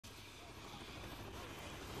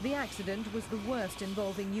The accident was the worst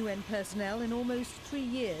involving UN personnel in almost 3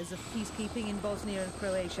 years of peacekeeping in Bosnia and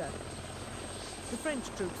Croatia. The French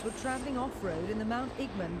troops were travelling off-road in the Mount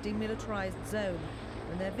Igman demilitarised zone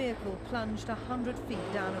when their vehicle plunged 100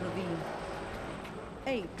 feet down a ravine.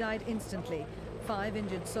 8 died instantly. 5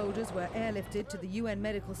 injured soldiers were airlifted to the UN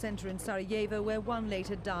medical centre in Sarajevo, where 1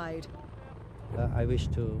 later died. I wish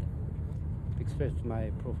to express my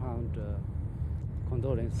profound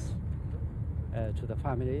condolence to the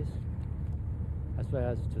families, as well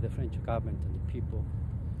as to the French government and the people.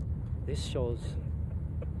 This shows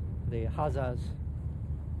the hazards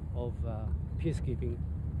of peacekeeping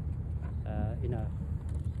in a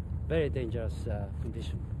very dangerous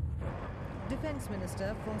condition. Defence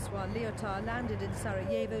Minister François Lyotard landed in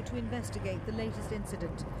Sarajevo to investigate the latest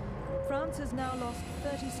incident. France has now lost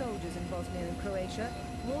 30 soldiers in Bosnia and Croatia,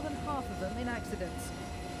 more than half of them in accidents.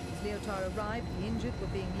 As Lyotard arrived, the injured were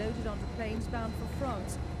being loaded onto planes bound for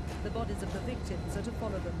France. The bodies of the victims are to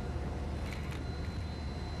follow them.